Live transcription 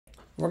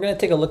We're going to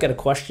take a look at a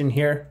question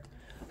here.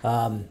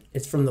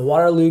 It's from the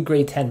Waterloo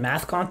grade 10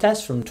 math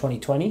contest from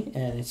 2020,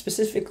 and it's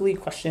specifically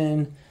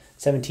question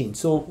 17.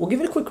 So we'll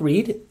give it a quick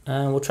read,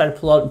 and we'll try to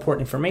pull out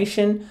important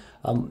information.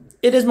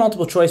 It is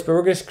multiple choice, but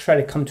we're going to try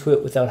to come to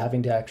it without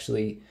having to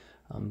actually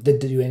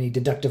do any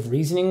deductive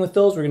reasoning with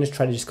those. We're going to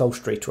try to just go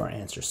straight to our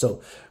answer.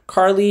 So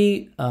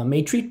Cayley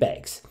made treat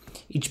bags.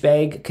 Each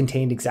bag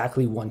contained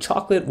exactly 1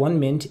 chocolate, 1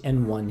 mint,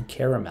 and 1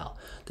 caramel.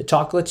 The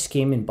chocolates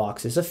came in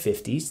boxes of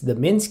 50s, the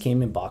mints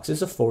came in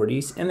boxes of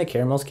 40s, and the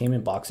caramels came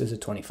in boxes of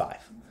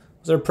 25.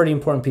 Those are pretty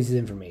important pieces of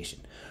information.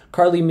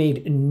 Cayley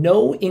made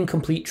no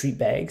incomplete treat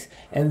bags,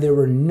 and there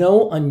were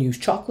no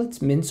unused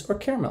chocolates, mints, or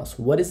caramels.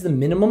 What is the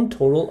minimum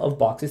total of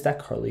boxes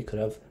that Cayley could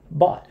have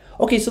bought?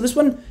 Okay, so this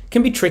one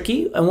can be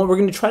tricky, and what we're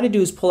going to try to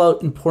do is pull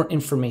out important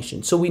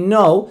information. So we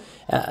know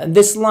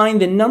this line,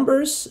 the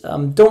numbers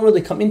don't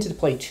really come into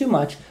play too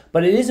much,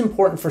 but it is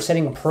important for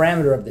setting a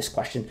parameter of this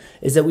question,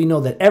 is that we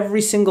know that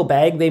every single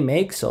bag they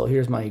make, so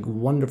here's my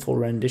wonderful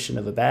rendition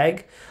of a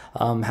bag,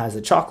 has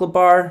a chocolate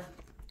bar,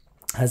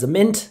 has a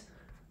mint.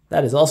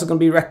 That is also going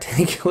to be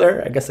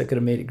rectangular. I guess I could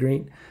have made it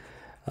green.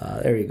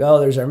 There you go.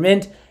 There's our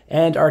mint.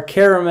 And our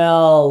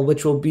caramel,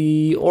 which will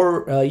be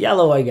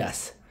yellow, I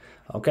guess.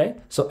 Okay,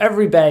 so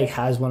every bag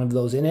has one of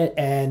those in it,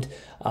 and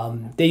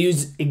they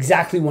use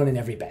exactly one in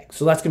every bag.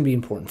 So that's going to be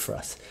important for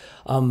us.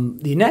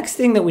 The next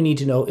thing that we need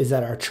to know is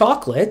that our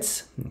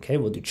chocolates, okay,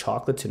 we'll do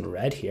chocolates in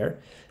red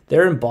here.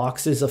 They're in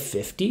boxes of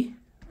 50,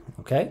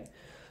 okay?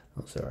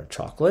 Those are our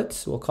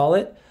chocolates, we'll call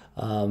it.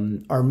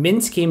 Our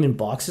mints came in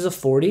boxes of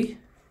 40.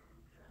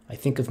 I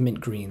think of mint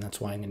green,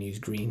 that's why I'm going to use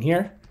green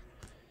here.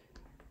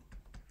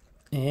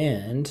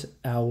 And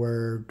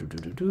our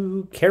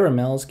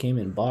caramels came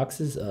in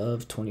boxes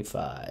of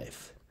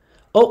 25.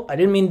 Oh, I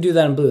didn't mean to do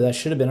that in blue. That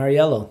should have been our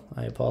yellow.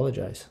 I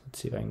apologize. Let's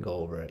see if I can go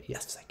over it.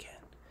 Yes, I can.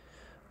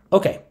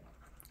 Okay.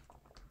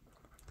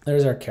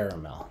 There's our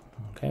caramel.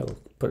 Okay, we'll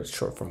put it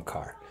short from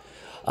car.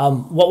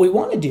 What we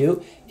want to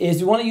do is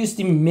we want to use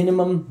the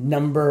minimum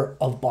number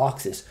of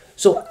boxes.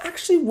 So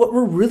actually what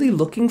we're really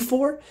looking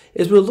for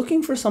is we're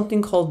looking for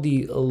something called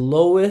the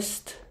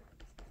lowest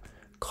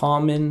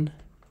common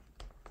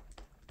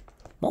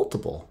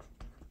multiple.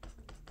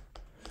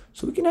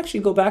 So we can actually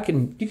go back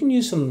and you can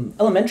use some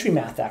elementary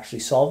math to actually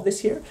solve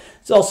this here.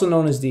 It's also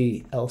known as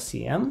the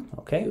LCM,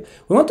 okay?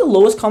 We want the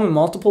lowest common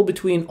multiple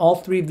between all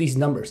 3 of these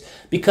numbers,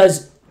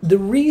 because the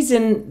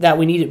reason that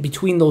we need it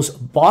between those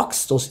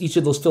each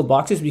of those filled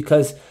boxes,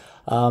 because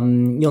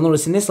you'll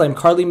notice in this line,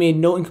 Cayley made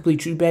no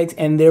incomplete treat bags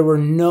and there were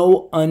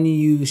no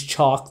unused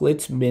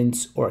chocolates,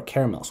 mints, or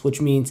caramels,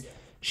 which means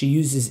she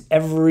uses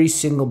every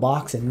single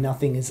box and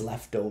nothing is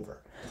left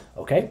over,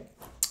 okay?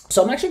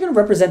 So I'm actually going to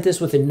represent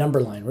this with a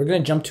number line. We're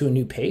going to jump to a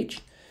new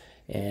page,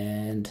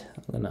 and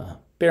I'm going to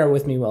bear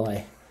with me while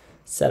I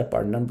set up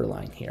our number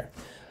line here.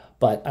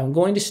 But I'm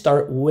going to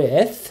start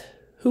with,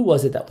 who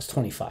was it that was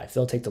 25?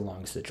 They'll take the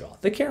longest to draw.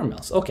 The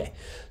caramels. Okay,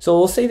 so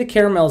we'll say the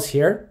caramels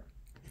here.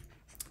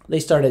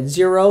 They start at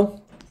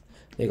 0.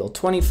 They go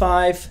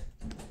 25,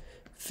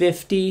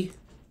 50,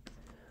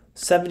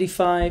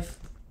 75,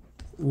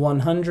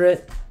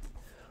 100,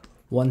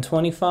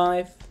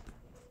 125,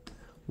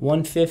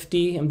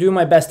 150. I'm doing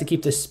my best to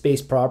keep this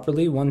spaced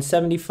properly.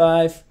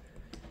 175,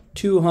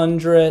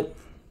 200,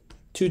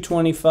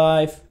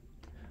 225.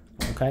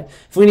 Okay.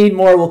 If we need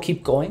more, we'll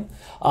keep going.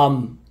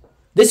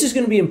 This is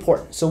going to be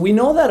important. So we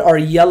know that our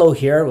yellow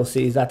here, we'll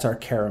see, that's our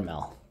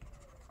caramel.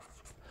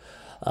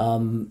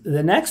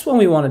 The next one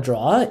we want to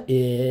draw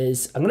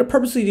is, I'm going to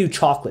purposely do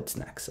chocolates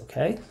next.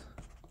 Okay.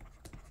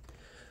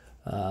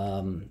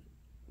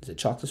 Is it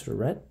chocolates for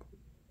red?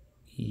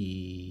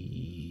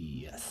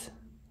 Yes.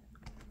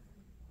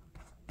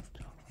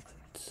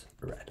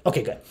 Red.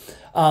 Okay, good.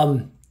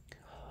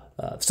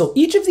 So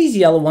each of these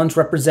yellow ones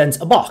represents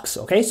a box,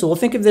 okay? So we'll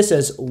think of this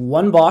as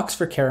 1 box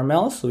for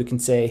caramel. So we can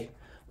say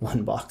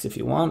 1 box if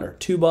you want, or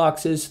 2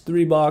 boxes,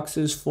 3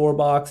 boxes, 4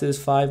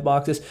 boxes, 5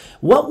 boxes.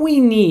 What we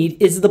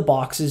need is the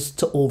boxes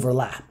to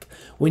overlap.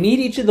 We need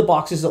each of the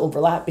boxes to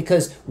overlap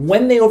because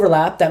when they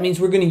overlap, that means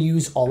we're going to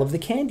use all of the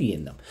candy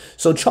in them.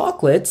 So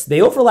chocolates,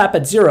 they overlap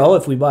at 0.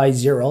 If we buy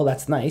 0,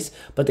 that's nice,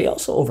 but they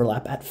also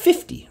overlap at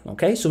 50,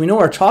 okay? So we know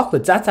our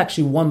chocolates, that's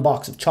actually 1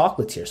 box of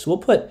chocolates here. So we'll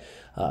put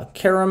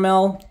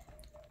caramel,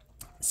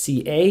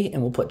 CA,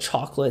 and we'll put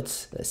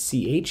chocolates,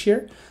 CH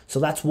here. So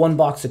that's 1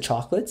 box of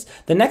chocolates.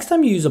 The next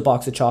time you use a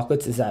box of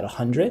chocolates is at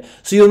 100.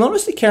 So you'll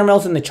notice the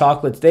caramels and the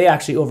chocolates, they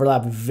actually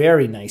overlap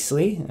very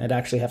nicely. I'd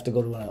actually have to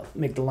go to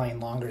make the line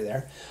longer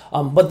there.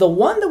 But the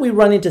one that we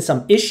run into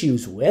some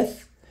issues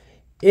with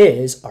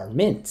is our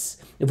mints.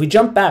 If we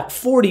jump back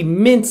 40,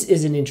 mints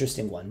is an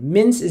interesting one.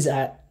 Mints is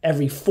at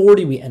every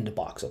 40 we end a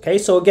box, okay?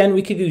 So again,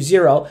 we could do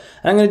 0.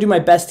 And I'm going to do my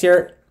best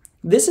here.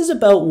 This is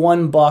about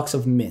 1 box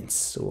of mints.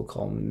 So we'll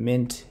call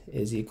mint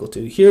is equal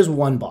to, here's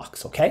 1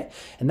 box, okay?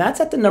 And that's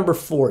at the number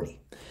 40.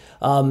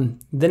 The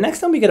next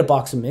time we get a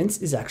box of mints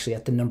is actually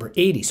at the number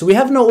 80. So we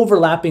have no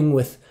overlapping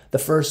with the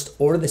first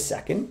or the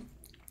second.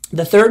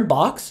 The third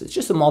box, it's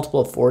just a multiple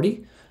of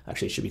 40.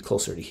 Actually, it should be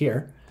closer to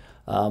here.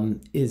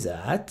 Is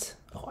at,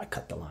 oh, I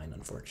cut the line,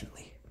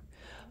 unfortunately.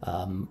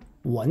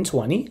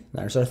 120,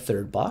 there's our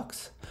third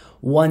box.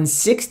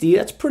 160,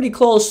 that's pretty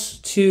close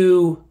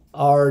to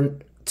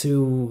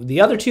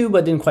the other two,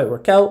 but didn't quite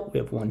work out. We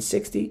have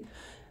 160.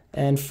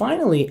 And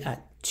finally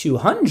at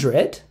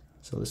 200,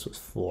 so this was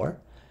 4,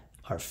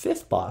 our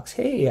fifth box,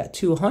 hey, at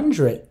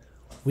 200,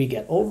 we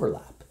get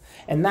overlap.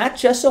 And that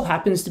just so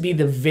happens to be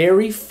the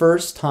very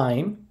first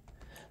time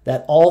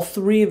that all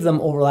three of them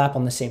overlap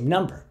on the same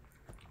number.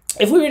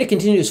 If we were to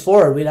continue this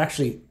forward,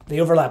 they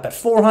overlap at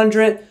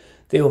 400,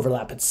 they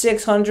overlap at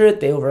 600,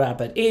 they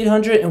overlap at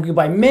 800, and we can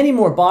buy many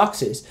more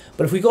boxes.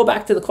 But if we go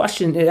back to the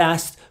question, it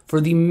asked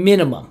for the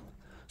minimum.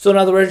 So in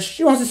other words,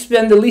 she wants to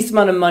spend the least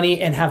amount of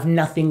money and have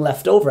nothing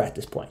left over at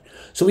this point.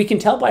 So we can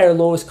tell by our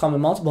lowest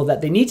common multiple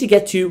that they need to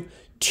get to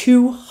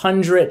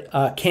 200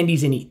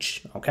 candies in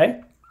each,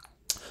 okay?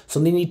 So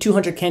they need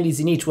 200 candies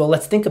in each. Well,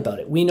 let's think about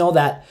it. We know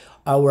that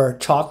our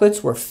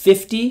chocolates were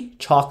 50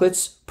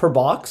 chocolates per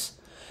box.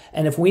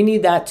 And if we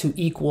need that to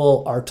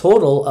equal our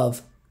total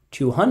of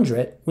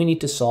 200, we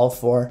need to solve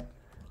for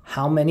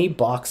how many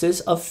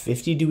boxes of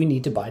 50 do we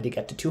need to buy to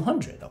get to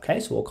 200, okay?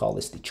 So we'll call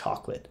this the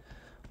chocolate.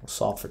 We'll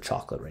solve for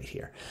chocolate right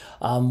here.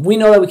 We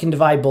know that we can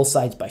divide both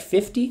sides by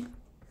 50.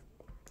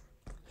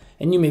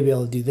 And you may be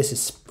able to do this.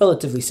 Is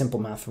relatively simple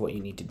math for what you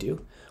need to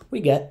do.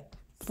 We get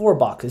 4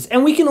 boxes.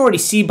 And we can already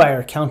see by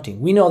our counting.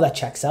 We know that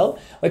checks out.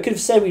 I could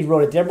have said we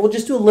wrote it there, but we'll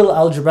just do a little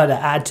algebra to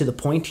add to the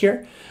point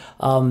here.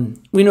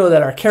 We know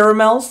that our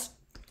caramels,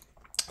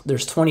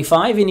 there's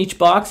 25 in each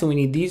box, and we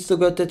need these to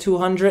go to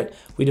 200.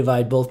 We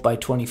divide both by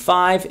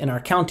 25, and our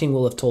counting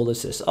will have told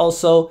us this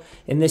also.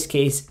 In this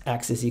case,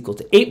 x is equal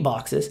to 8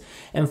 boxes.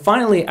 And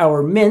finally,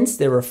 our mints,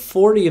 there are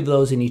 40 of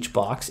those in each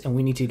box, and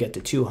we need to get to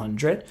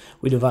 200.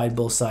 We divide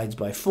both sides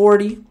by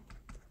 40,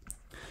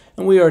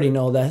 and we already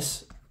know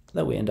this,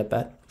 that we end up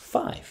at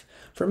 5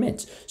 for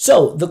mints.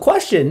 So the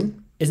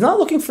question is not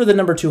looking for the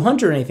number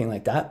 200 or anything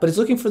like that, but it's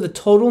looking for the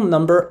total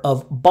number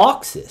of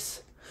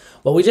boxes.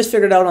 Well, we just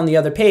figured out on the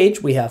other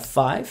page, we have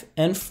 5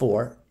 and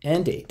 4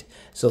 and 8.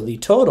 So the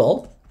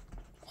total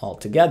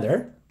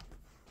altogether,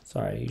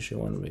 sorry, I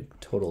usually want to make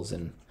totals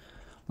in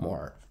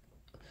more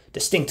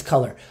distinct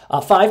color.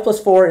 5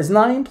 plus 4 is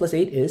 9, plus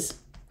 8 is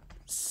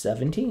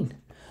 17.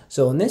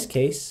 So in this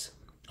case,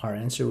 our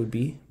answer would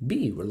be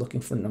B. We're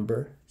looking for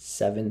number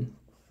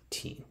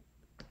 17.